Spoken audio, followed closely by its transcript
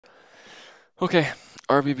Okay,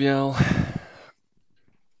 RBBL.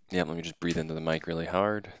 Yeah, let me just breathe into the mic really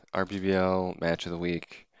hard. RBBL match of the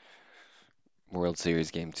week, World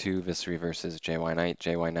Series Game 2, Vissery versus JYKnight.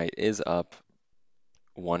 JYKnight is up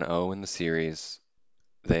 1-0 in the series.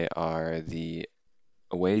 They are the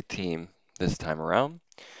away team this time around.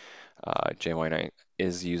 JYKnight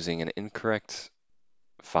is using an incorrect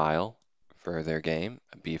file for their game,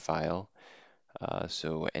 a B file.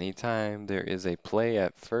 So anytime there is a play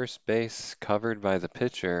at first base covered by the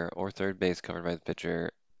pitcher or third base covered by the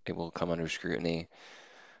pitcher, it will come under scrutiny.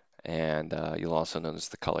 And you'll also notice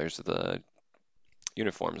the colors of the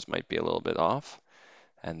uniforms might be a little bit off.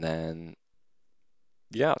 And then,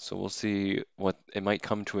 yeah, so we'll see what it might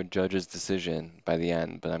come to a judge's decision by the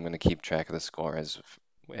end, but I'm going to keep track of the score as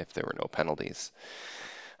if there were no penalties.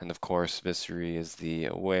 And of course, Vissery is the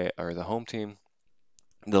away or the home team.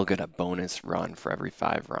 They'll get a bonus run for every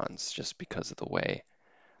 5 runs just because of the way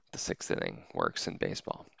the sixth inning works in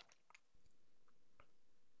baseball.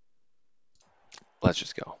 Let's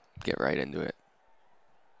just go. Get right into it.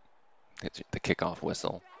 It's the kickoff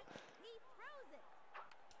whistle.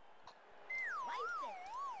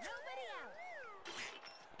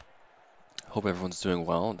 Hope everyone's doing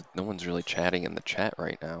well. No one's really chatting in the chat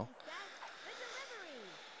right now,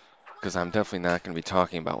 because I'm definitely not going to be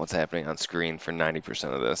talking about what's happening on screen for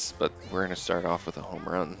 90% of this, but we're going to start off with a home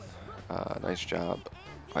run. Nice job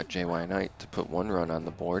by JYKnight to put 1 run on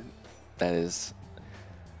the board. It's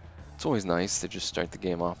always nice to just start the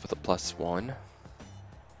game off with a +1.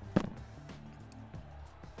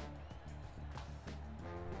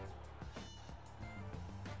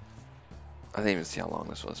 I didn't even see how long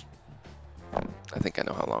this was. I think I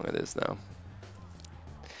know how long it is now.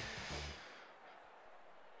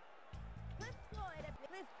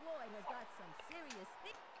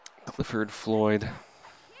 Clifford Floyd.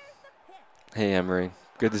 Hey Emery,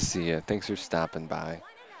 good to see you. Thanks for stopping by.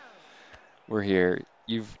 We're here.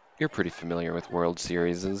 You're pretty familiar with World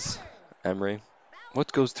Series, Emery.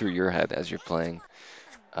 What goes through your head as you're playing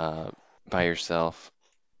uh, by yourself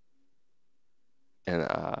and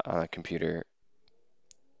on a computer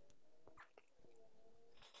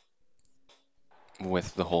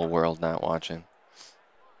with the whole world not watching,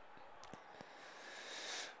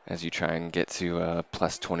 as you try and get to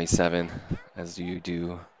 +27, as you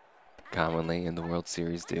do commonly in the World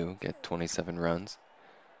Series get 27 runs.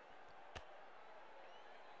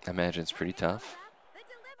 I imagine it's pretty tough.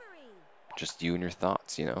 Just you and your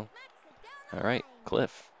thoughts, you know? All right,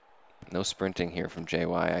 Cliff. No sprinting here from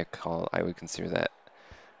JY. I would consider that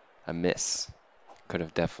a miss. Could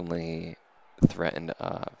have definitely threatened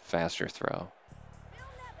a faster throw.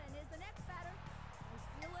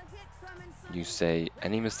 You say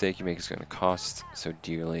any mistake you make is going to cost so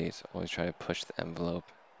dearly, so always try to push the envelope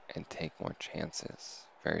and take more chances.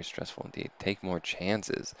 Very stressful indeed. Take more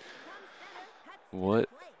chances. What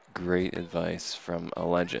great advice from a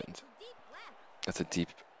legend. That's a deep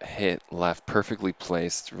hit, left, perfectly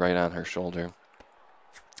placed, right on her shoulder.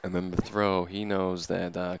 And then the throw, he knows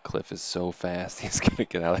that Cliff is so fast, he's going to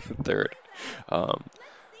get out of the third. Um,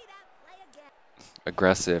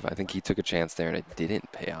 Aggressive. I think he took a chance there and it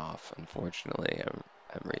didn't pay off, unfortunately.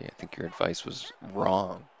 Emery, I think your advice was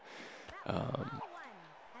wrong.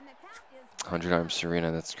 100 arm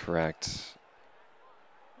Serena, that's correct.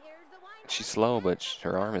 She's slow, but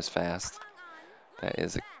her arm is fast. That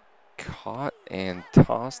is a caught and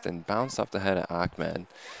tossed and bounced off the head of Ahmed,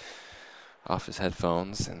 off his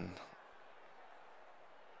headphones. And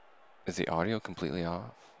is the audio completely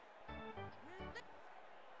off?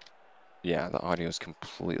 Yeah, the audio is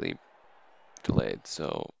completely delayed,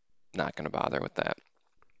 so not going to bother with that.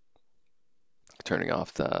 Turning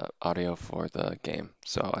off the audio for the game.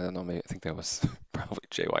 So I don't know, maybe I think that was probably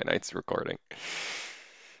JYKnight's recording.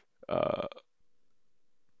 Uh,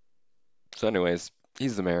 so anyways,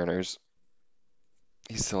 he's the Mariners.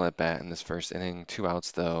 He's still at bat in this first inning. 2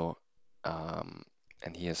 outs though.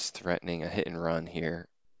 And he is threatening a hit and run here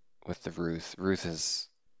with the Ruth. Ruth is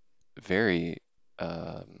very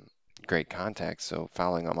great contact, so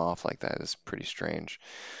fouling him off like that is pretty strange.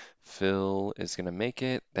 Phil is going to make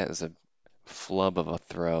it. That is a flub of a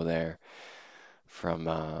throw there from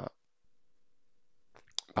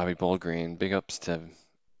Bobby Boldgreen. Big ups to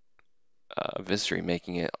Vissery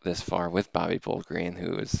making it this far with Bobby Boldgreen,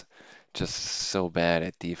 who is just so bad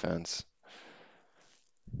at defense.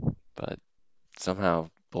 But somehow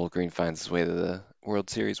Boldgreen finds his way to the World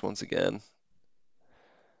Series once again.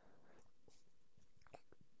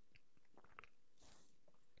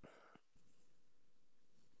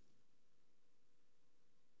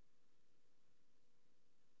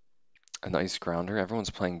 A nice grounder.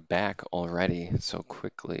 Everyone's playing back already so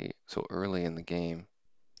quickly, so early in the game.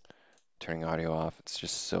 Turning audio off. It's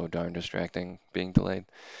just so darn distracting being delayed.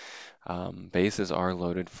 Bases are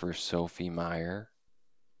loaded for Sophie Meyer.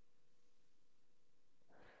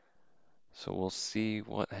 So we'll see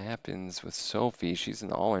what happens with Sophie. She's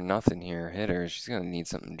an all or nothing here hitter. She's going to need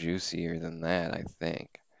something juicier than that, I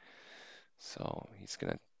think. So he's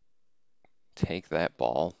going to take that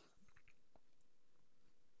ball.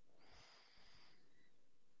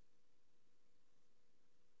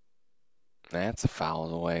 That's a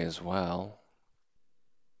foul away as well.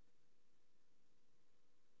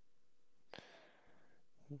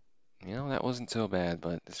 You know, that wasn't so bad,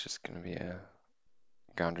 but it's just going to be a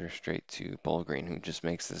grounder straight to Green, who just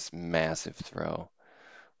makes this massive throw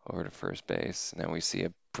over to first base. Now we see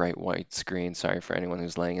a bright white screen. Sorry for anyone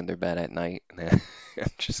who's laying in their bed at night and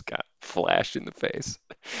just got flashed in the face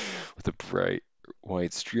with a bright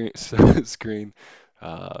white screen.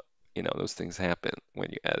 Uh, you know, those things happen when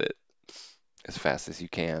you edit as fast as you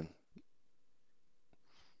can.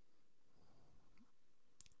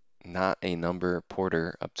 Not a number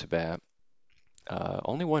Porter up to bat.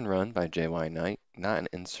 Only one run by JYKnight. Not an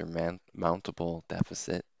insurmountable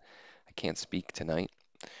deficit. I can't speak tonight.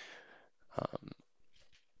 Um,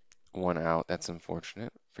 One out. That's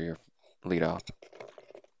unfortunate for your leadoff.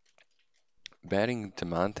 Batting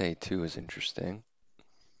DeMonte too is interesting.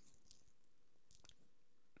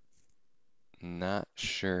 Not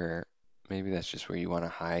sure. Maybe that's just where you want to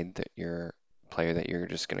hide that your player that you're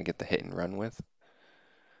just going to get the hit and run with.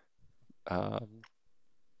 Um,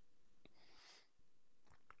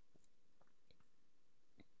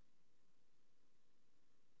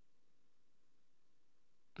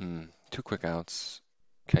 Two quick outs.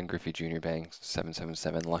 Ken Griffey Jr. bangs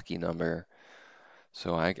 777, lucky number.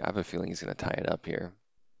 So I have a feeling he's going to tie it up here.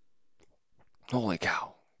 Holy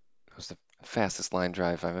cow. That was the fastest line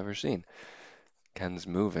drive I've ever seen. Ken's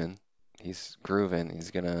moving. He's grooving.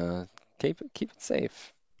 He's going to keep it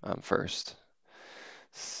safe on first.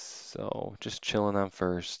 So just chilling on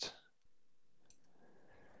first.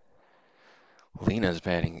 Lena's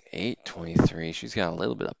batting 823. She's got a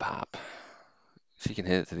little bit of pop. She can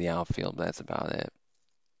hit it to the outfield, but that's about it.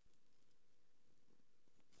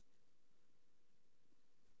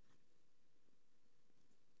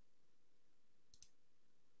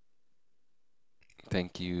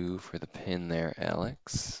 Thank you for the pin there,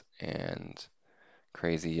 Alex. And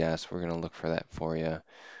crazy, yes, we're going to look for that for you.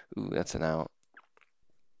 Ooh, that's an out.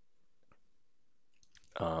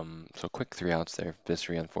 So quick three outs there.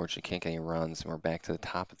 Vissery unfortunately can't get any runs, and we're back to the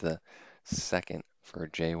top of the second for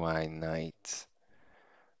JYKnight,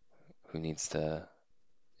 who needs to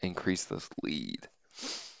increase this lead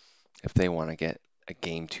if they want to get a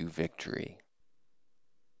game two victory.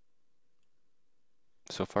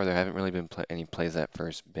 So far, there haven't really been any plays at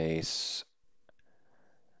first base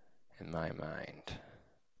in my mind.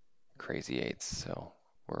 Crazy eights, so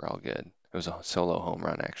we're all good. It was a solo home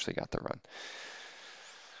run, actually got the run.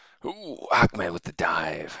 Ooh, Ahmed with the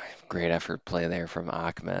dive. Great effort play there from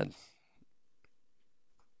Ahmed.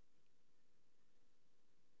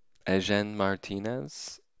 Ejen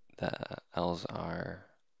Martinez. The L's are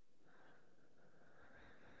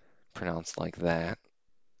pronounced like that.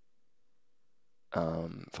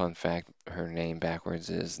 Fun fact, her name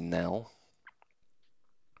backwards is Nell.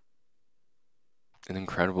 An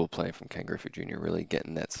incredible play from Ken Griffey Jr. Really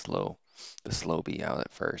getting the slow B out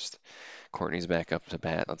at first. Courtney's back up to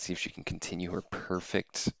bat. Let's see if she can continue her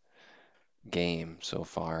perfect game so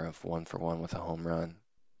far of 1 for 1 with a home run.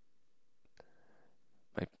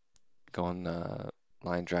 Might go on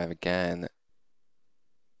line drive again.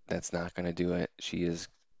 That's not going to do it. She is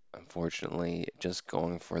unfortunately just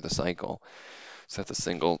going for the cycle. So that's a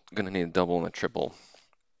single. Going to need a double and a triple.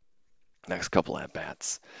 Next couple at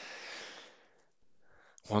bats.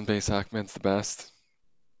 One base Ahmed's the best.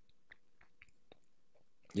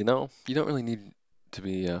 You know, you don't really need to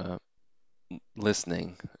be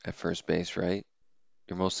listening at first base, right?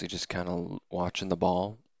 You're mostly just kind of watching the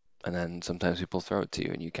ball, and then sometimes people throw it to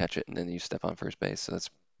you and you catch it, and then you step on first base. So that's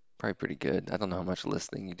probably pretty good. I don't know how much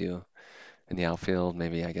listening you do in the outfield.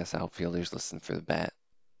 Maybe I guess outfielders listen for the bat,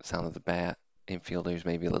 sound of the bat. Infielders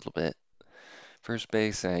maybe a little bit. First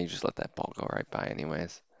base, you just let that ball go right by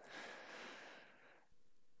anyways.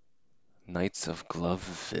 Knights of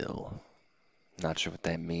Gloveville. Not sure what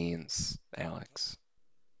that means, Alex.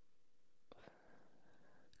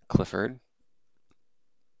 Clifford.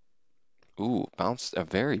 Ooh, bounced a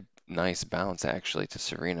very nice bounce actually to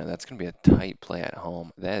Serena. That's going to be a tight play at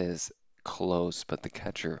home. That is close, but the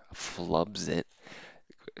catcher flubs it.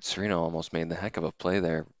 Serena almost made the heck of a play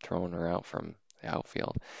there, throwing her out from the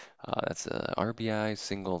outfield. That's a RBI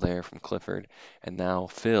single there from Clifford. And now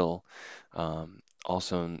Phil,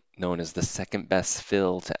 also known as the second best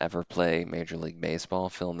Phil to ever play Major League Baseball,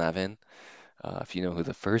 Phil Nevin. If you know who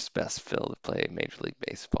the first best Phil to play Major League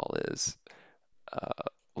Baseball is, uh,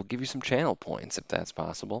 we'll give you some channel points if that's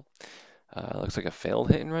possible. Looks like a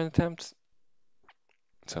failed hit and run attempt,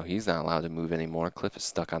 so he's not allowed to move anymore. Cliff is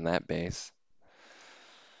stuck on that base.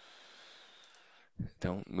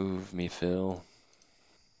 Don't move me, Phil.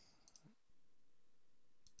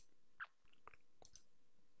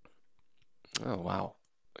 Oh, wow.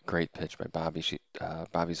 Great pitch by Bobby.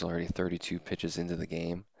 Bobby's already 32 pitches into the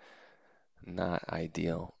game. Not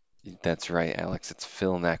ideal. That's right, Alex. It's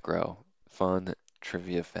Phil Necro. Fun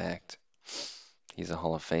trivia fact. He's a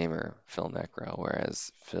Hall of Famer, Phil Necro,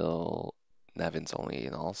 whereas Phil Nevin's only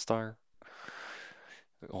an All-Star.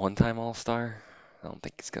 One-time All-Star. I don't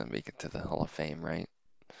think he's going to make it to the Hall of Fame, right?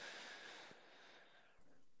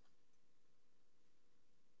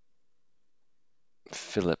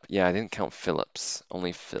 Philip. Yeah, I didn't count Phillips,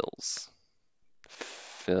 only Phils.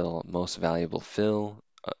 Phil, most valuable Phil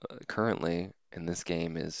currently in this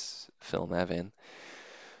game is Phil Nevin,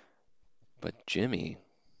 but Jimmy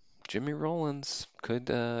Rollins could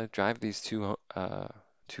drive these two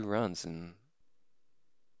runs and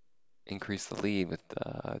increase the lead with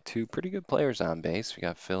two pretty good players on base. We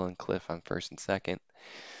got Phil and Cliff on first and second.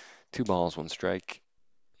 2 balls, 1 strike.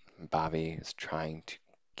 Bobby is trying to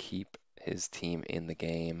keep his team in the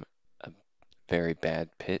game. A very bad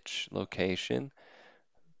pitch location,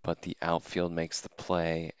 but the outfield makes the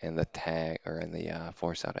play and the tag or in the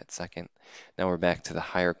force out at second. Now we're back to the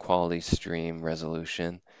higher quality stream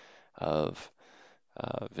resolution of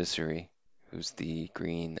Vissery, who's the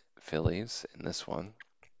green Phillies in this one.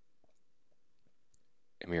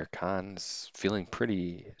 Amir Khan is feeling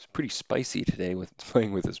pretty spicy today with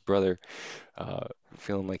playing with his brother,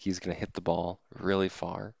 feeling like he's going to hit the ball really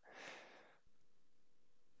far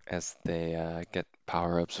as they get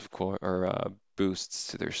power-ups, of course, or boosts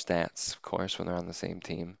to their stats, of course, when they're on the same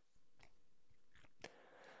team.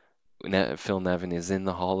 Phil Nevin is in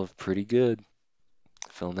the Hall of Pretty Good.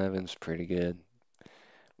 Phil Nevin's pretty good.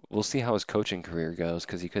 We'll see how his coaching career goes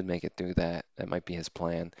because he could make it through that. That might be his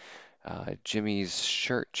plan. Jimmy's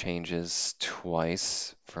shirt changes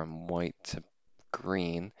twice from white to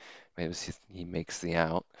green. Maybe he makes the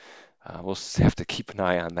out. We'll have to keep an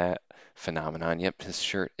eye on that phenomenon. Yep, his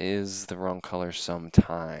shirt is the wrong color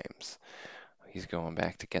sometimes. He's going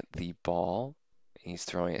back to get the ball. He's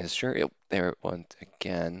throwing his shirt. Yep, there it went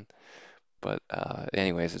again. But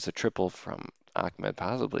anyways, it's a triple from Ahmed,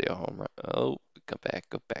 possibly a home run. Oh, go back,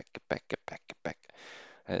 go back, get back, get back, get back.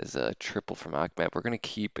 That is a triple from Ahmed. We're going to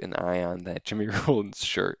keep an eye on that Jimmy Rollins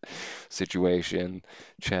shirt situation,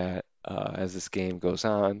 chat, as this game goes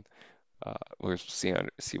on. We'll see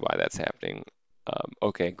why that's happening.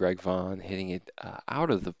 Okay, Greg Vaughn hitting it out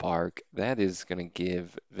of the park. That is going to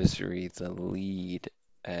give Vissery the lead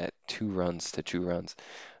at 2 runs to 2 runs.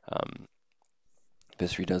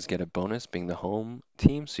 Vissery does get a bonus being the home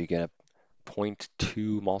team, so you get a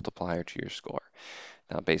 .2 multiplier to your score.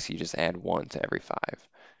 Now, basically, you just add 1 to every 5.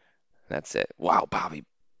 That's it. Wow, Bobby,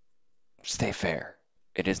 stay fair.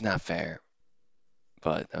 It is not fair,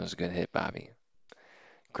 but that was a good hit, Bobby.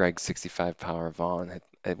 Greg 65 power, Vaughn.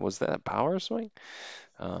 Was that a power swing?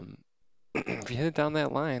 Um, if you hit it down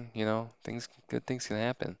that line, good things can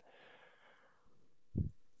happen.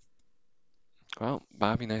 Well,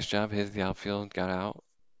 Bobby, nice job. Hit the outfield, got out.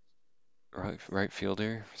 Right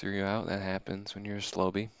fielder threw you out. That happens when you're a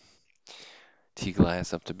Slowbie.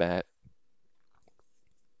 T-Glass up to bat.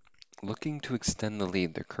 Looking to extend the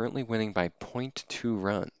lead. They're currently winning by .2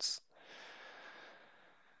 runs.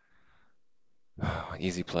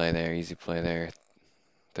 Easy play there, easy play there.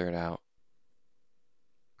 Third out.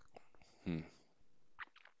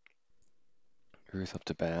 Ruth up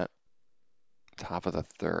to bat. Top of the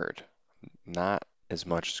third. Not as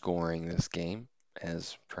much scoring this game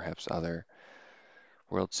as perhaps other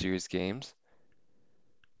World Series games,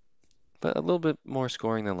 but a little bit more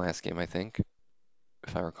scoring than last game, I think,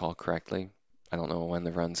 if I recall correctly. I don't know when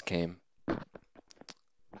the runs came.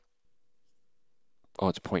 Oh,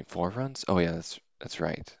 it's .4 runs? Oh yeah, that's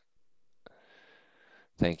right.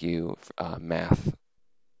 Thank you, math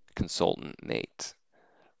consultant Nate.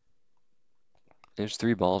 There's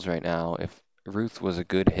 3 balls right now. If Ruth was a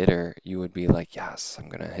good hitter, you would be like, yes, I'm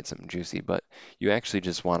gonna hit something juicy, but you actually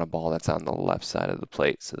just want a ball that's on the left side of the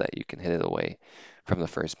plate so that you can hit it away from the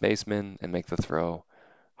first baseman and make the throw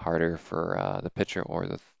harder for the pitcher or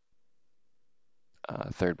the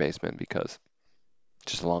third baseman because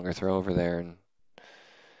just a longer throw over there and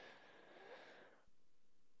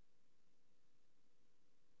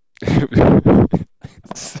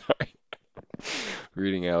Sorry.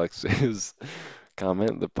 Reading Alex's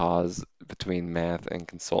comment, the pause between math and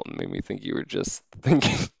consultant made me think you were just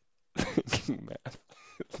thinking, thinking math.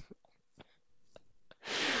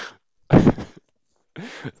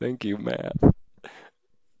 Thank you, math.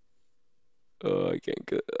 Oh, I can't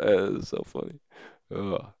get. That is so funny.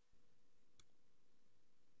 Oh,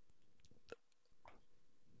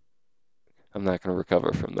 I'm not gonna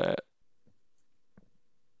recover from that.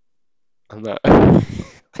 I'm not.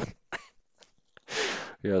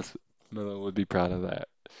 Yes, Miller would be proud of that.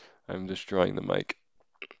 I'm destroying the mic.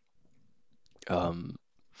 Um,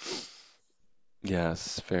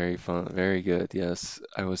 yes, very fun, very good. Yes,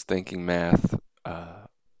 I was thinking math uh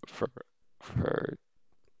for for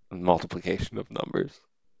multiplication of numbers.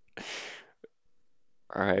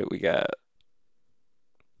 All right, we got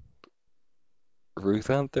Ruth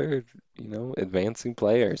on third, advancing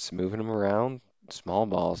players, moving them around, small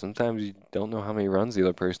ball. Sometimes you don't know how many runs the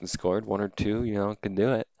other person scored, one or two, can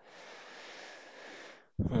do it.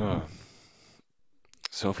 Oh,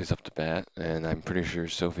 Sophie's up to bat, and I'm pretty sure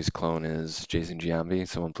Sophie's clone is Jason Giambi.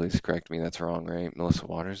 Someone please correct me, that's wrong, right? Melissa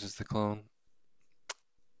Waters is the clone.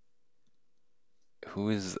 Who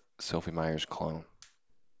is Sophie Meyer's clone?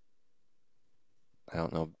 I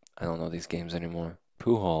don't know. I don't know these games anymore.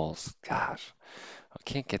 Pujols. Gosh, I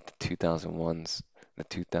can't get the 2001s, the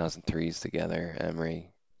 2003s together.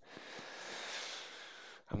 Emery.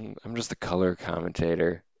 I'm just the color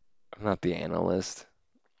commentator. I'm not the analyst.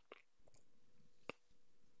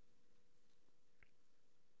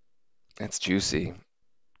 That's juicy.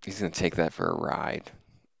 He's gonna take that for a ride.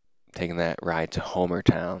 Taking that ride to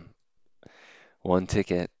Homertown. One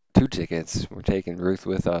ticket, two tickets. We're taking Ruth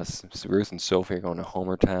with us. So Ruth and Sophie are going to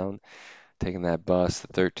Homertown, taking that bus, the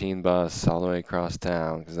 13 bus, all the way across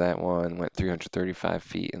town, because that one went 335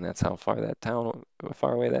 feet, and that's how far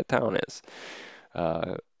away that town is.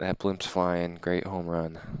 That blimp's flying. Great home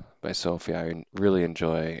run by Sophie. I really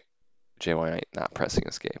enjoy JYKnight not pressing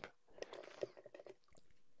escape.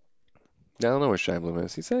 I don't know where Shine Bloom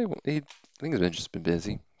is. I think he's just been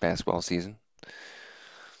busy. Basketball season.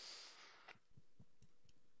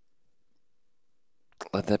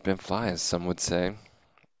 Let that blimp fly, as some would say.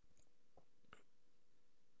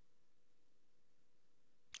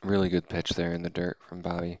 Really good pitch there in the dirt from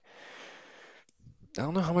Bobby. I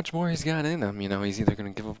don't know how much more he's got in him. He's either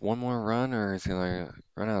going to give up one more run or he's going to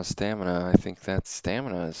run out of stamina. I think that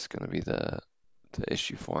stamina is going to be the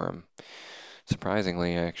issue for him.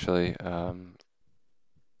 Surprisingly, actually.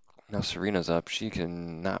 Now Serena's up. She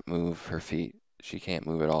can not move her feet. She can't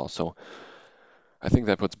move at all. So I think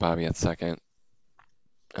that puts Bobby at second.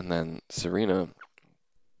 And then Serena,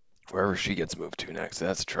 wherever she gets moved to next,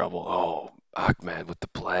 that's trouble. Oh, Ahmed with the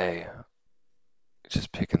play.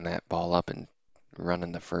 Just picking that ball up and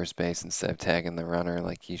running to first base instead of tagging the runner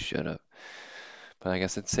like he should have. But I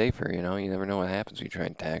guess it's safer. You never know what happens when you try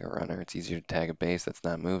and tag a runner. It's easier to tag a base that's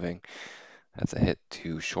not moving. That's a hit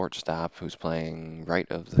to shortstop who's playing right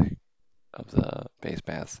of the base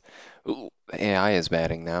paths. Ooh, the AI is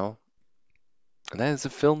batting now. And that is a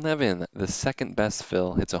Phil Nevin, the second best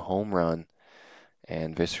Phil, hits a home run,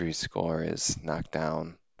 and Vissery's score is knocked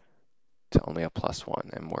down to only a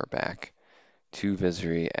 +1, and we're back to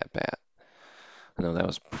Vissery at bat. I know that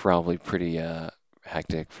was probably pretty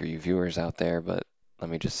hectic for you viewers out there, but let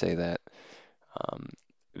me just say that um,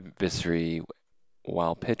 Vissery,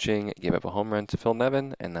 while pitching, gave up a home run to Phil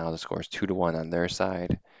Nevin, and now the score is 2-1 on their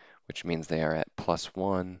side, which means they are at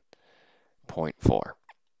 +1.4,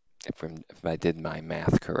 if I did my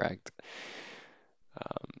math correct.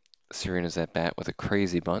 Um, Serena's at bat with a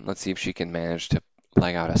crazy bunt. Let's see if she can manage to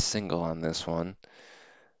leg out a single on this one.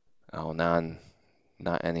 Oh, not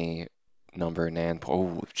any number nan.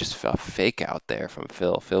 Oh, just a fake out there from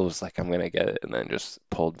Phil. Phil was like, I'm gonna get it, and then just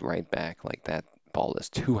pulled right back. Like that ball is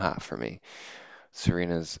too hot for me.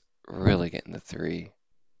 Serena's really getting the three.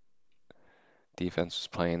 Defense was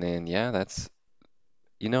playing in. Yeah,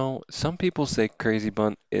 some people say crazy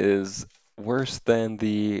bunt is worse than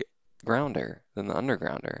the than the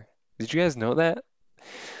undergrounder. Did you guys know that?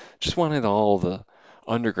 Just wanted all the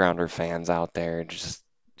undergrounder fans out there just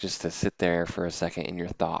to sit there for a second in your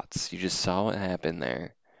thoughts. You just saw what happened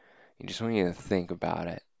there. You just want you to think about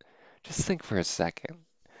it. Just think for a second.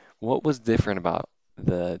 What was different about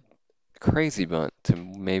the crazy bunt to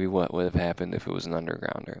maybe what would have happened if it was an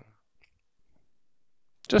undergrounder?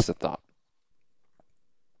 Just a thought.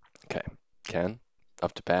 Okay, Ken,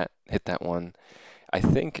 up to bat, hit that one. I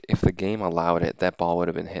think if the game allowed it, that ball would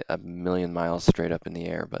have been hit a million miles straight up in the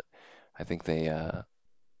air, but I think they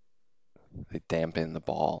dampen the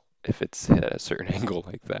ball if it's hit at a certain angle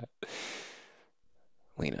like that.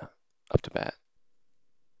 Lena. up to bat.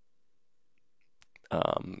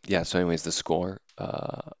 Yeah, so anyways, the score,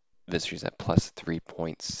 Vissery's at plus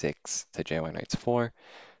 3.6 to JYKnight's 4.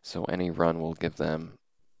 So any run will give them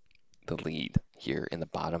the lead here in the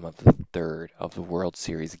bottom of the third of the World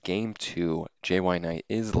Series. Game 2, JYKnight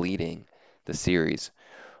is leading the series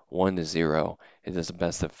 1-0. It is a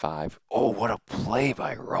best of 5. Oh, what a play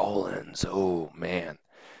by Rollins. Oh, man.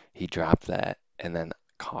 He dropped that and then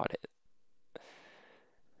caught it.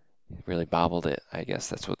 Really bobbled it. I guess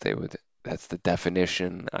that's the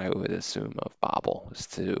definition I would assume of bobble, is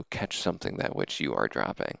to catch something that which you are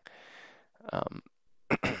dropping. Um,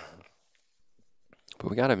 but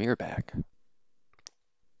we got Amir back.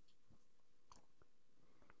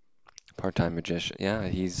 Part-time magician. Yeah,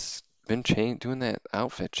 he's been doing that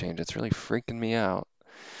outfit change. It's really freaking me out.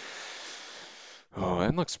 Oh,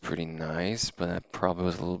 that looks pretty nice, but that probably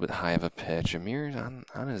was a little bit high of a pitch. Amir's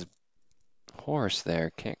on his horse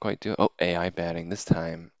there. Can't quite do it. Oh, AI batting. This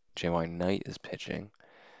time, JYKnight is pitching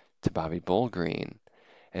to Bobby Bullgreen.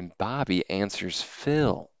 And Bobby answers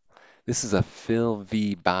Phil. This is a Phil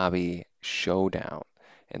v. Bobby showdown,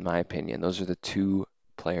 in my opinion. Those are the two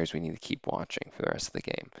players we need to keep watching for the rest of the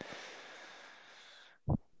game.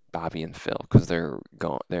 Bobby and Phil, because they're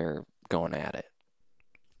going at it.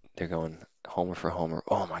 They're going homer for homer.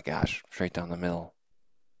 Oh my gosh, straight down the middle.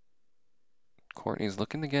 Courtney's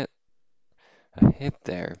looking to get a hit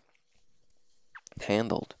there.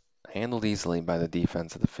 Handled. Handled easily by the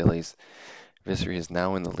defense of the Phillies. Vissery is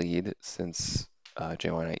now in the lead since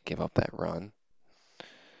JYKnight gave up that run.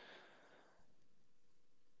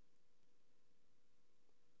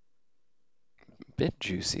 Bit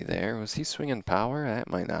juicy there. Was he swinging power? That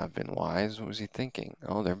might not have been wise. What was he thinking?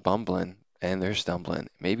 Oh, they're bumbling and they're stumbling.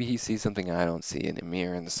 Maybe he sees something I don't see in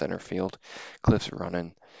Amir in the center field. Cliff's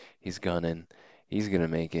running. He's gunning. He's going to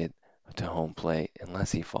make it to home plate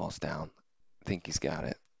unless he falls down. I think he's got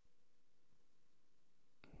it.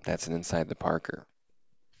 That's an inside the Parker.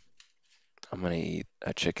 I'm going to eat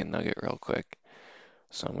a chicken nugget real quick.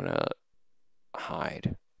 So I'm going to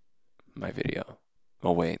hide my video.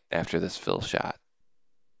 Oh, wait, after this Phil shot.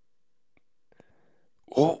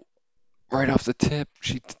 Oh, right off the tip,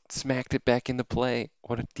 she smacked it back into play.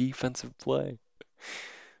 What a defensive play.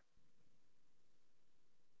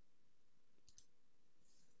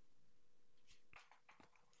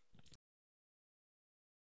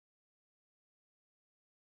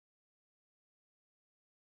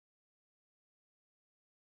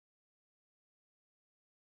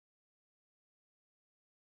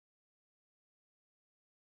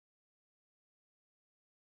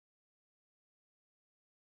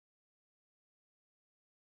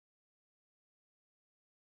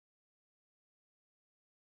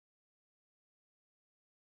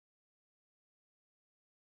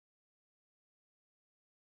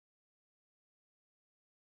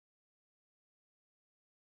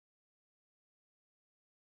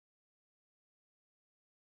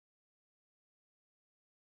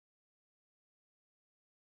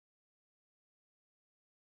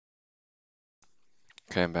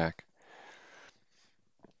 Okay, I'm back.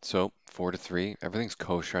 So 4-3, everything's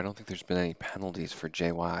kosher. I don't think there's been any penalties for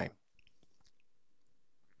JY.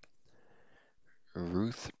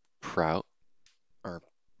 Ruth Prout or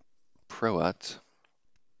Prout.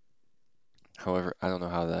 However, I don't know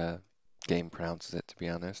how the game pronounces it, to be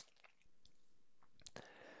honest.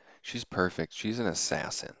 She's perfect. She's an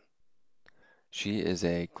assassin. She is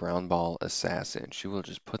a ground ball assassin. She will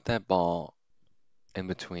just put that ball in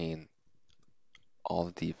between all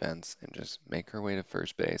the defense and just make her way to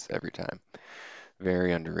first base every time.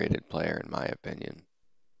 Very underrated player, in my opinion.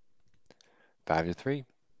 5-3.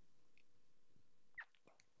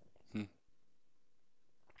 Hmm.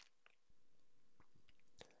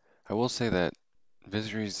 I will say that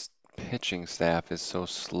Vissery's pitching staff is so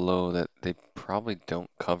slow that they probably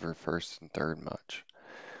don't cover first and third much.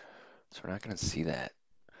 So we're not going to see that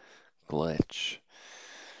glitch.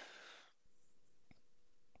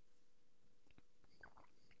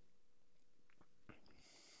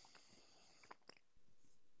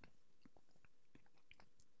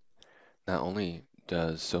 Not only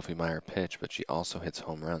does Sophie Meyer pitch, but she also hits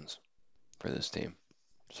home runs for this team.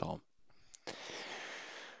 So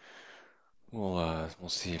we'll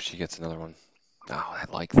see if she gets another one. Oh, I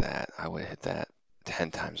like that. I would hit that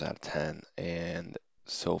 10 times out of 10. And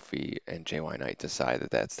Sophie and JYKnight decide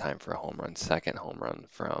that that's time for a home run. Second home run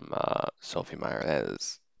from Sophie Meyer. That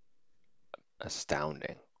is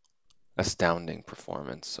astounding. Astounding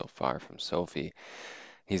performance so far from Sophie.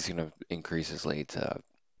 He's going to increase his lead to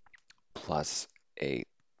 +8.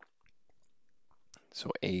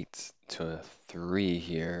 So 8-3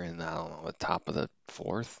 here, and I don't know, the top of the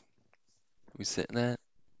fourth. we sitting at?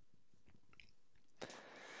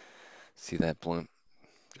 See that blimp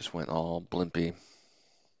just went all blimpy.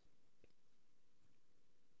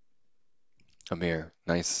 Amir,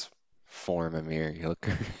 nice form, Amir. You look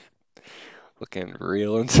looking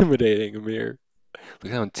real intimidating, Amir.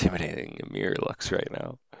 Look how intimidating Amir looks right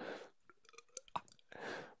now.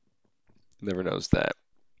 Never knows that.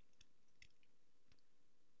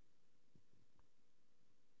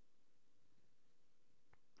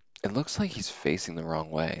 It looks like he's facing the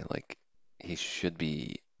wrong way. Like he should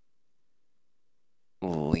be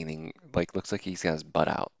leaning, like looks like he's got his butt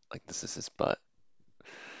out. Like this is his butt.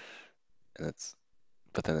 And it's,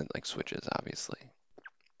 but then it like switches, obviously.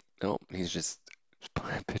 No, he's just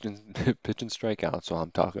pitching, pitching strikeouts while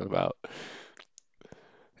I'm talking about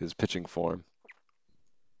his pitching form.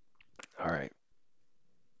 All right.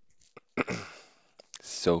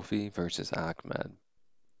 Sophie versus Ahmed.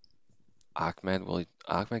 Will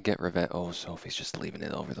Ahmed get revenge? Oh, Sophie's just leaving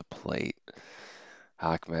it over the plate.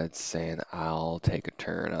 Ahmed's saying, I'll take a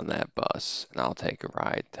turn on that bus and I'll take a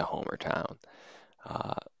ride to Homer Town.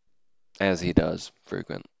 Uh, as he does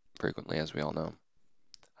frequently, as we all know.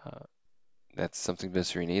 Uh, that's something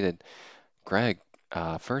Vissery needed. Greg,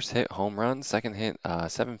 first hit home run, second hit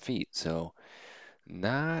 7 feet. So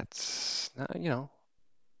not,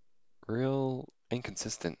 real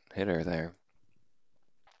inconsistent hitter there.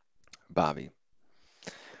 Bobby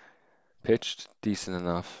pitched decent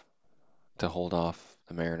enough to hold off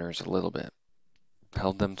the Mariners a little bit.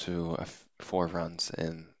 Held them to 4 runs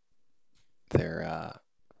their uh,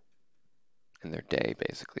 in their day,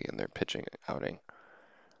 basically, in their pitching outing.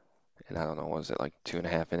 And I don't know, what was it like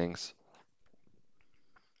 2.5 innings?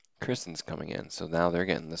 Kristen's coming in, so now they're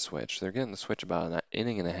getting the switch. They're getting the switch about an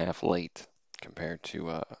inning and a half late compared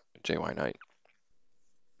to JYKnight.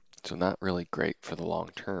 So not really great for the long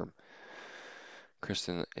term.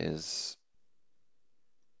 Kristen is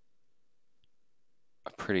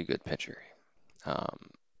a pretty good pitcher.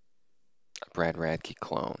 Um, a Brad Radke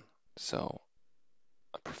clone. So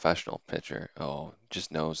a professional pitcher,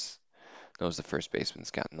 just knows the first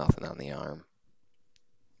baseman's got nothing on the arm.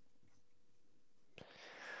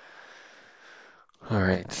 All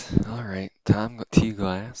right. Tom T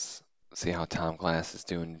Glass. See how Tom Glass is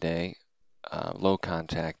doing today. Low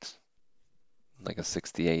contact, like a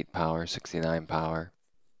 68 power, 69 power.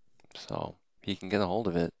 So he can get a hold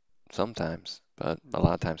of it sometimes, but a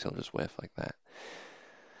lot of times he'll just whiff like that.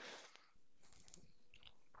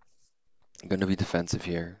 Going to be defensive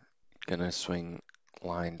here. Going to swing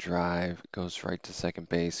line drive, goes right to second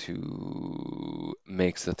base, who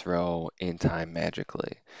makes the throw in time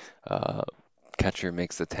magically. Uh, Catcher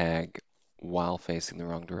makes the tag while facing the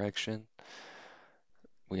wrong direction.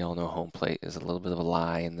 We all know home plate is a little bit of a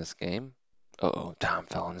lie in this game. Uh-oh, Tom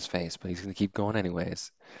fell on his face, but he's going to keep going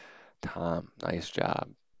anyways. Tom, nice job.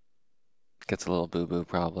 Gets a little boo-boo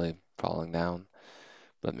probably falling down,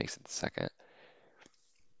 but makes it to second.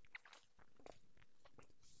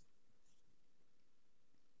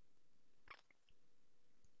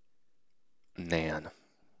 Man,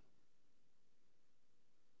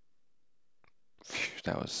 phew,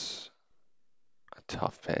 that was a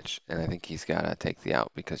tough pitch, and I think he's got to take the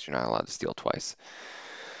out because you're not allowed to steal twice.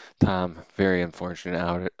 Tom, very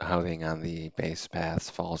unfortunate outing on the base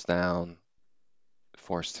paths, falls down,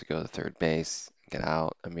 forced to go to third base, get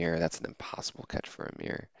out. Amir, that's an impossible catch for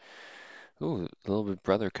Amir. Ooh, a little bit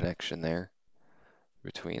brother connection there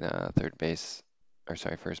between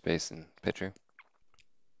first base and pitcher.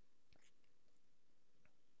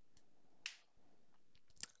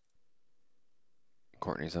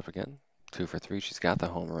 Courtney's up again, 2 for 3. She's got the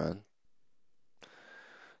home run.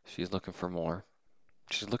 She's looking for more.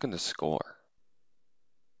 She's looking to score.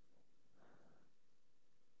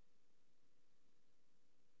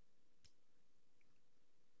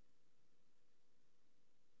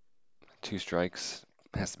 Two strikes.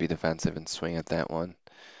 Has to be defensive and swing at that one.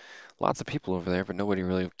 Lots of people over there, but nobody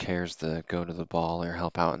really cares to go to the ball or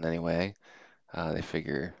help out in any way. They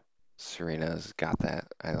figure Serena's got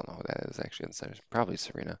that. I don't know who that is actually inside. Probably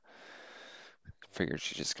Serena. Figured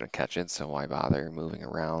she's just gonna catch it, so why bother moving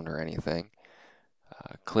around or anything?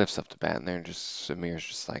 Cliff's up to bat, and there just Samir's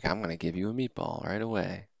just like, I'm gonna give you a meatball right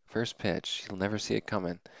away. First pitch, he'll never see it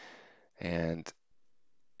coming, and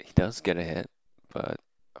he does get a hit, but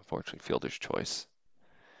unfortunately, fielder's choice.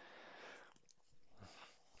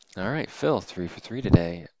 All right, Phil, 3 for 3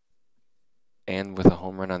 today, and with a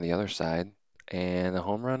home run on the other side, and a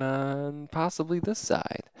home run on possibly this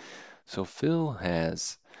side. So Phil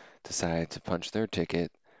has decided to punch their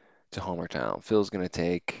ticket to Homertown. Phil's gonna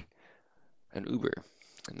take an Uber,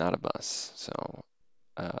 not a bus. So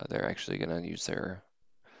they're actually gonna use their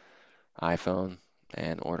iPhone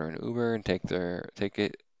and order an Uber and take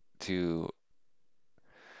it to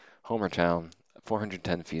Homer Town,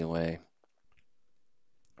 410 feet away.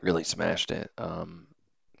 Really smashed it.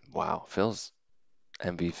 Wow, Phil's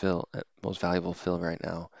MV Phil, most valuable Phil right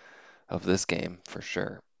now of this game for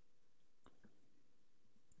sure.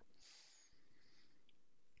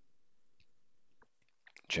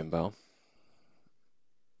 Jimbo,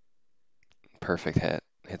 perfect hit.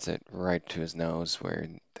 Hits it right to his nose where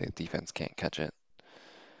the defense can't catch it.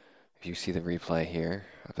 If you see the replay here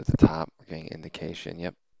up at the top, we're getting indication.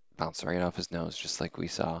 Yep, bounced right off his nose, just like we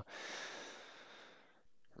saw.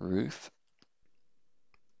 Ruth,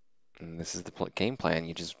 and this is the game plan.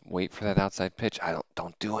 You just wait for that outside pitch.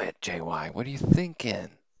 Don't do it, JY. What are you thinking?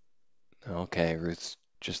 Okay, Ruth's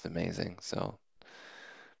just amazing. So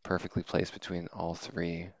perfectly placed between all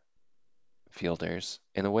three fielders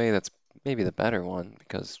in a way that's maybe the better one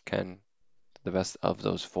because the best of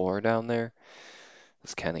those four down there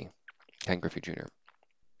is Ken Griffey Jr.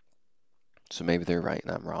 So maybe they're right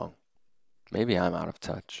and I'm wrong. Maybe I'm out of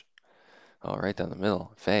touch. Oh, right down the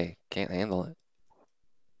middle. Faye can't handle it.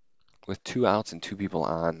 With two outs and two people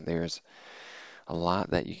on, there's a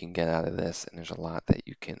lot that you can get out of this, and there's a lot that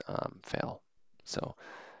you can fail. So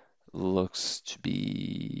looks to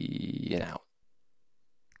be an out.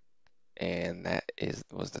 And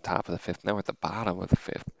was the top of the fifth. Now we're at the bottom of the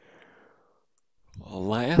fifth.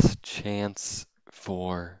 Last chance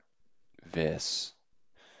for Vissery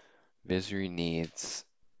needs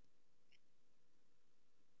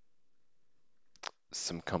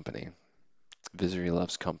some company. Vissery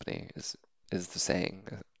loves company is the saying.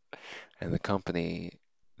 And the company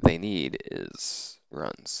they need is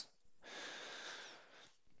runs.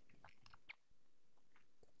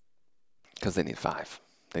 Because they need five.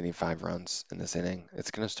 They need 5 runs in this inning.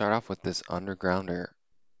 It's going to start off with this undergrounder.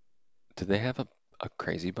 Did they have a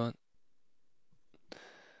crazy bunt?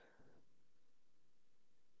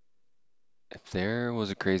 If there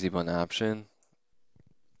was a crazy bunt option,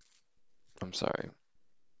 I'm sorry.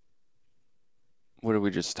 What did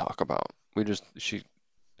we just talk about? She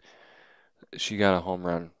got a home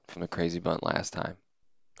run from the crazy bunt last time,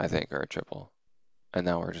 I think, or a triple. And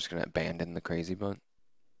now we're just gonna abandon the crazy bunt.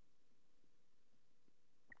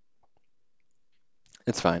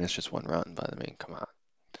 It's fine, it's just 1 run, but I mean, come on.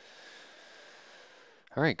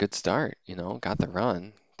 All right, good start. Got the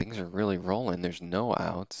run. Things are really rolling. There's no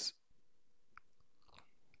outs.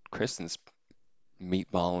 Kristen's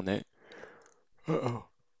meatballing it. Uh-oh.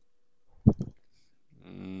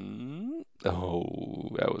 Oh,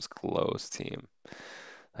 that was close, team.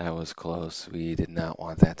 That was close. We did not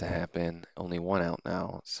want that to happen. Only 1 out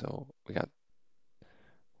now, so we got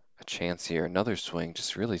a chance here. Another swing,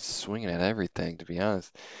 just really swinging at everything, to be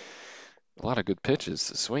honest. A lot of good pitches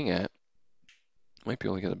to swing at. Might be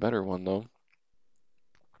able to get a better one, though.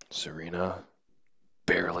 Serena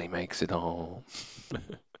barely makes it home.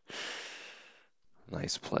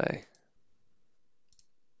 Nice play.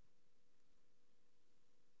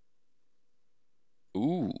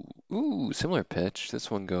 Ooh, ooh, similar pitch. This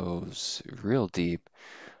one goes real deep.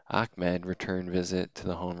 Ahmed return visit to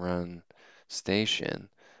the home run station.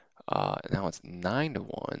 Now it's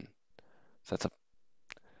 9-1. So that's a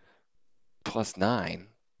plus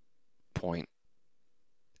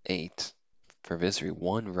 9.8 for Vissery.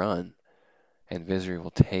 1 run, and Vissery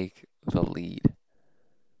will take the lead.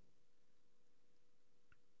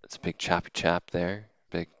 It's a big choppy chop there.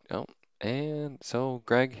 And so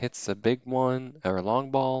Greg hits a big one, or a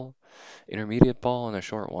long ball, intermediate ball, and a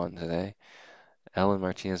short one today. Ellen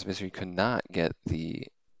Martinez Vissery could not get the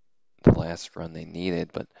last run they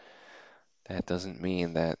needed, but that doesn't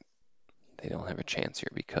mean that they don't have a chance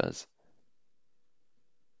here because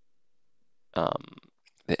um,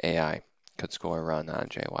 the AI could score a run on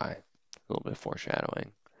JY. A little bit of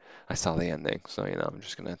foreshadowing. I saw the ending, so I'm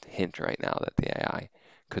just gonna hint right now that the AI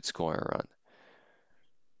could score a run.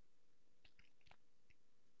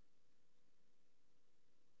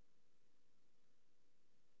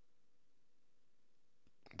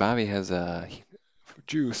 Bobby has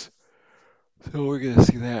juice, so we're gonna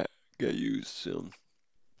see that get used soon.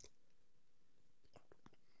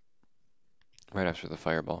 Right after the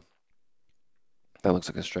fireball. That looks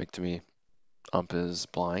like a strike to me. Ump is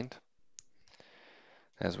blind,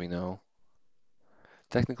 as we know.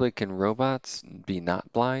 Technically, can robots be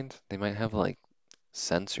not blind? They might have like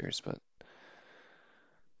sensors, but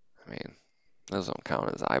I mean, those don't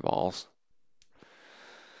count as eyeballs.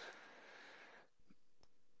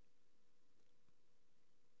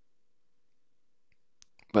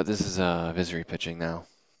 But this is Vissery pitching now.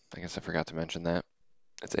 I guess I forgot to mention that.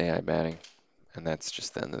 It's AI batting, and that's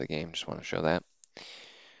just the end of the game. Just want to show that.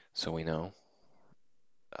 So we know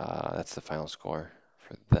that's the final score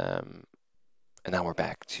for them. And now we're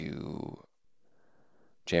back to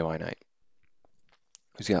JYKnight,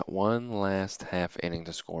 who's got one last half inning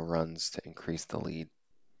to score runs to increase the lead.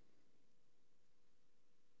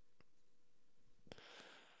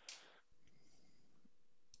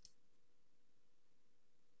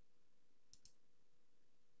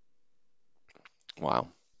 Wow.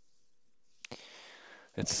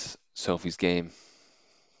 It's Sophie's game.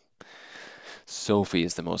 Sophie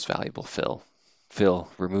is the most valuable fill. Phil,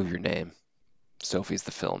 remove your name. Sophie's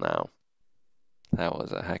the fill now. That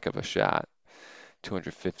was a heck of a shot.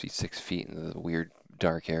 256 feet into the weird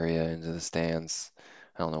dark area into the stands.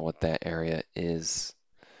 I don't know what that area is,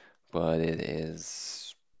 but it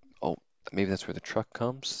is. Oh, maybe that's where the truck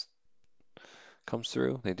comes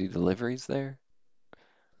through. They do deliveries there.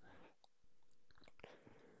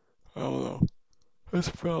 I don't know. That's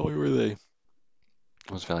probably where they.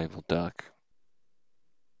 Most valuable duck.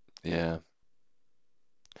 Yeah.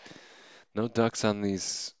 No ducks on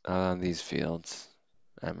these fields.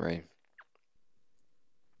 Emery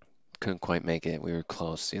couldn't quite make it. We were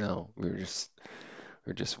close, you know. We're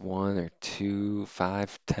just one or two,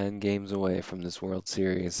 5, 10 games away from this World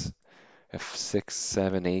Series. If 6,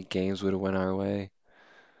 7, 8 games would have went our way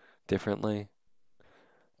differently,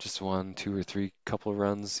 just one, two or three couple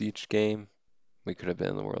runs each game, we could have been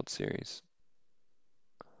in the World Series.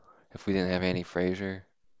 If we didn't have Andy Frazier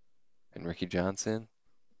and Ricky Johnson,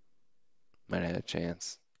 might have had a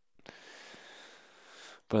chance.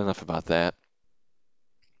 But enough about that.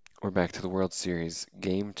 We're back to the World Series,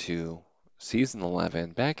 Game 2, Season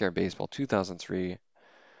 11, Backyard Baseball 2003,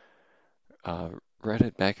 uh,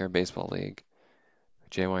 Reddit Backyard Baseball League.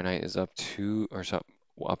 JYKnight is up 2 or so,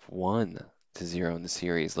 up 1-0 in the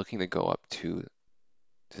series, looking to go up 2-0.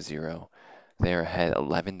 They are ahead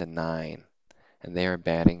 11-9, and they are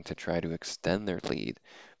batting to try to extend their lead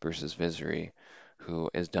versus Vissery,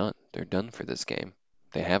 who is done. They're done for this game.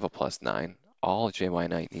 They have a +9. All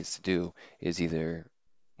JYKnight needs to do is either,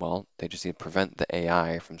 well, they just need to prevent the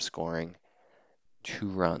AI from scoring 2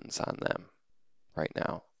 runs on them right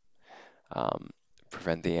now. Um,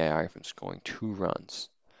 prevent the AI from scoring 2 runs,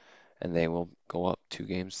 and they will go up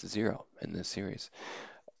 2-0 in this series.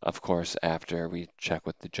 Of course, after we check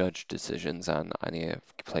with the judge decisions on any of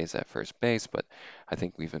plays at first base, but I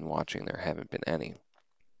think we've been watching, there haven't been any.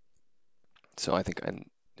 So I think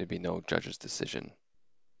there'd be no judge's decision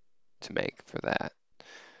to make for that.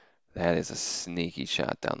 That is a sneaky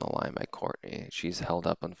shot down the line by Courtney. She's held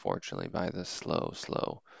up, unfortunately, by the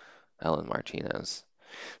slow Ellen Martinez.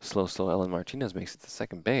 Slow Ellen Martinez makes it to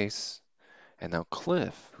second base. And now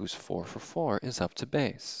Cliff, who's 4 for 4, is up to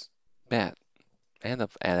base. Bat. And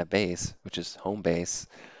up at a base, which is home base,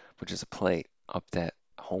 which is a plate, up that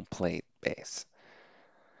home plate base.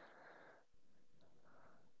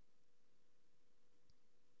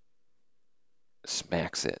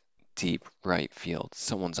 Smacks it deep right field.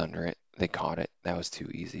 Someone's under it. They caught it. That was too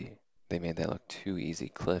easy. They made that look too easy.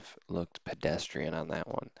 Cliff looked pedestrian on that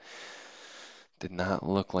one. Did not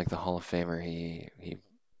look like the Hall of Famer he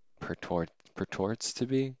purports to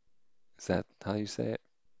be. Is that how you say it?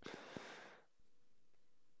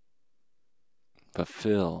 But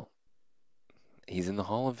Phil, he's in the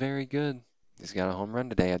Hall of Very Good. He's got a home run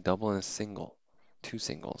today, a double and a single. 2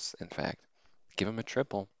 singles, in fact. Give him a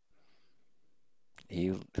triple.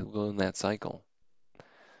 He'll go in that cycle.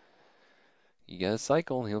 You get a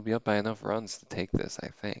cycle, and he'll be up by enough runs to take this, I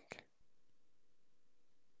think.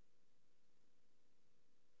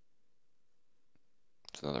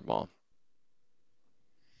 It's another ball.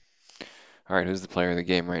 All right, who's the player of the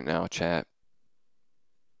game right now, chat?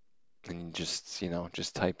 And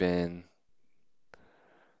just type in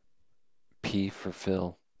P for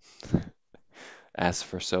Phil, S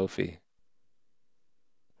for Sophie.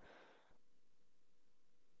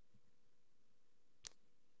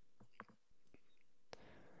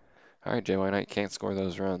 All right, JYKnight can't score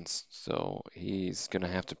those runs, so he's gonna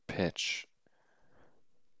have to pitch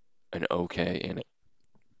an okay inning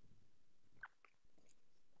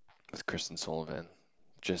with Kristen Sullivan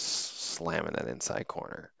just slamming that inside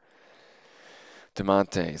corner.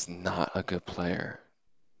 DeMonte is not a good player.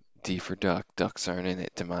 D for Duck. Ducks aren't in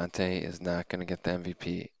it. DeMonte is not going to get the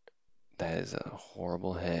MVP. That is a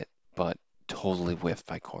horrible hit, but totally whiffed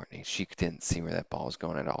by Courtney. She didn't see where that ball was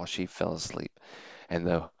going at all. She fell asleep. And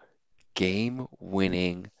the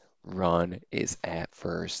game-winning run is at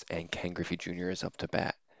first, and Ken Griffey Jr. is up to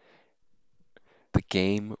bat. The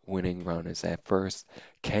game-winning run is at first.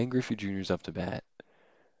 Ken Griffey Jr. is up to bat,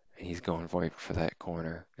 and he's going for that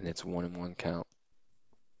corner, and it's 1-1 count.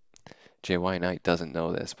 JYKnight doesn't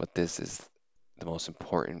know this, but this is the most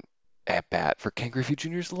important at bat for Ken Griffey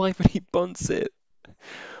Jr.'s life, and he bunts it.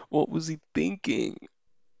 What was he thinking?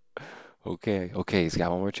 Okay, okay, he's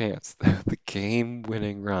got one more chance. The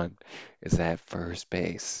game-winning run is at first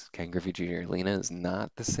base. Ken Griffey Jr. Lena is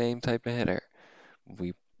not the same type of hitter.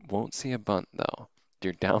 We won't see a bunt though.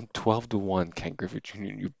 You're down 12 to 1, Ken Griffey Jr.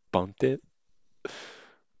 You bunt it?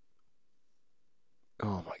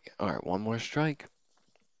 Oh my God. All right, one more strike.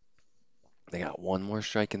 They got one more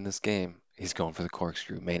strike in this game. He's going for the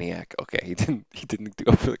corkscrew, maniac. Okay, he didn't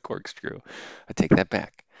go for the corkscrew. I take that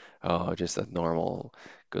back. Oh, just a normal,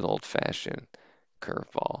 good old-fashioned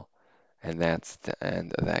curveball. And that's the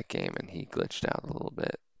end of that game, and he glitched out a little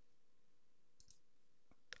bit.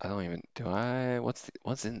 I don't even, do I,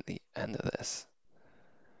 what's in the end of this?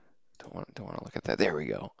 Don't want to look at that. There we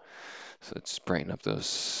go. So it's brighten up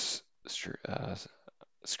those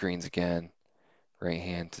screens again. Right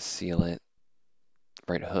hand to seal it.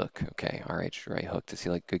 Right hook. Okay, RH, right hook to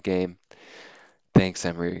seal it. Good game. Thanks,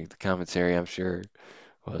 Emery. The commentary, I'm sure,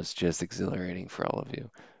 was just exhilarating for all of you.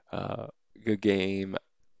 Uh, Good game.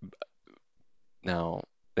 Now,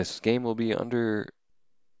 this game will be under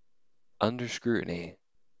scrutiny,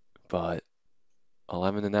 but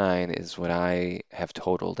 11 to 9 is what I have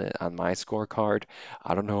totaled it on my scorecard.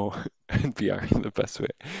 I don't know NPR in the best way.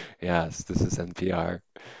 Yes, this is NPR.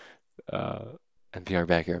 Uh, NPR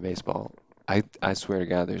Backyard Baseball. I swear to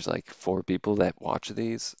God, there's like four people that watch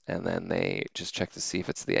these, and then they just check to see if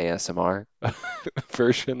it's the ASMR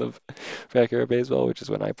version of Backyard Baseball, which is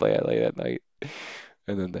when I play it late at night,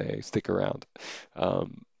 and then they stick around.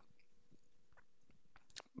 Um,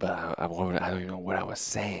 but I don't even know what I was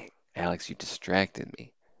saying. Alex, you distracted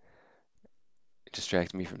me. It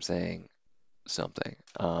distracted me from saying something.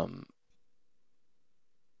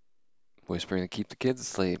 Whispering to keep the kids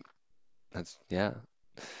asleep. Yeah,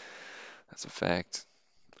 that's a fact.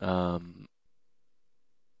 Um,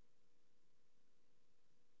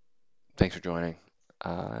 Thanks for joining.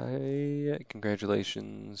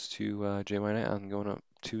 Congratulations to JYKnight on going up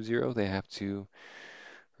 2-0. They have to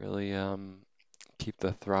really keep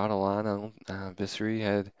the throttle on. Vissery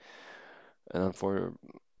had an unfortunate,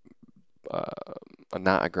 uh,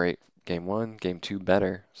 not a great game one, game two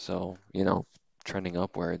better. So, trending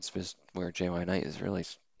upwards, just where JYKnight is really,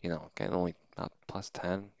 getting only about plus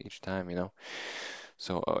 10 each time.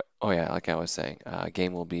 So, oh yeah, like I was saying,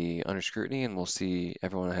 game will be under scrutiny, and we'll see.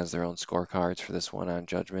 Everyone has their own scorecards for this one on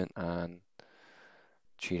judgment on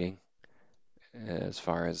cheating, as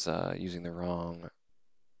far as using the wrong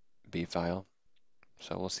B file.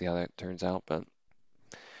 So we'll see how that turns out, but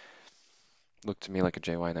looked to me like a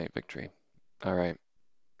JYKnight victory. All right.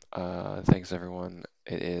 Thanks everyone.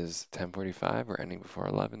 It is 10:45. We're ending before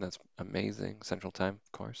 11. That's amazing. Central Time,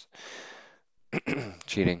 of course.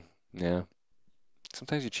 Cheating. Yeah.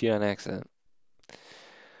 Sometimes you cheat on accident.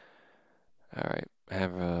 All right.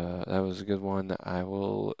 That was a good one. I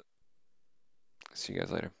will see you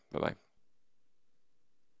guys later. Bye bye.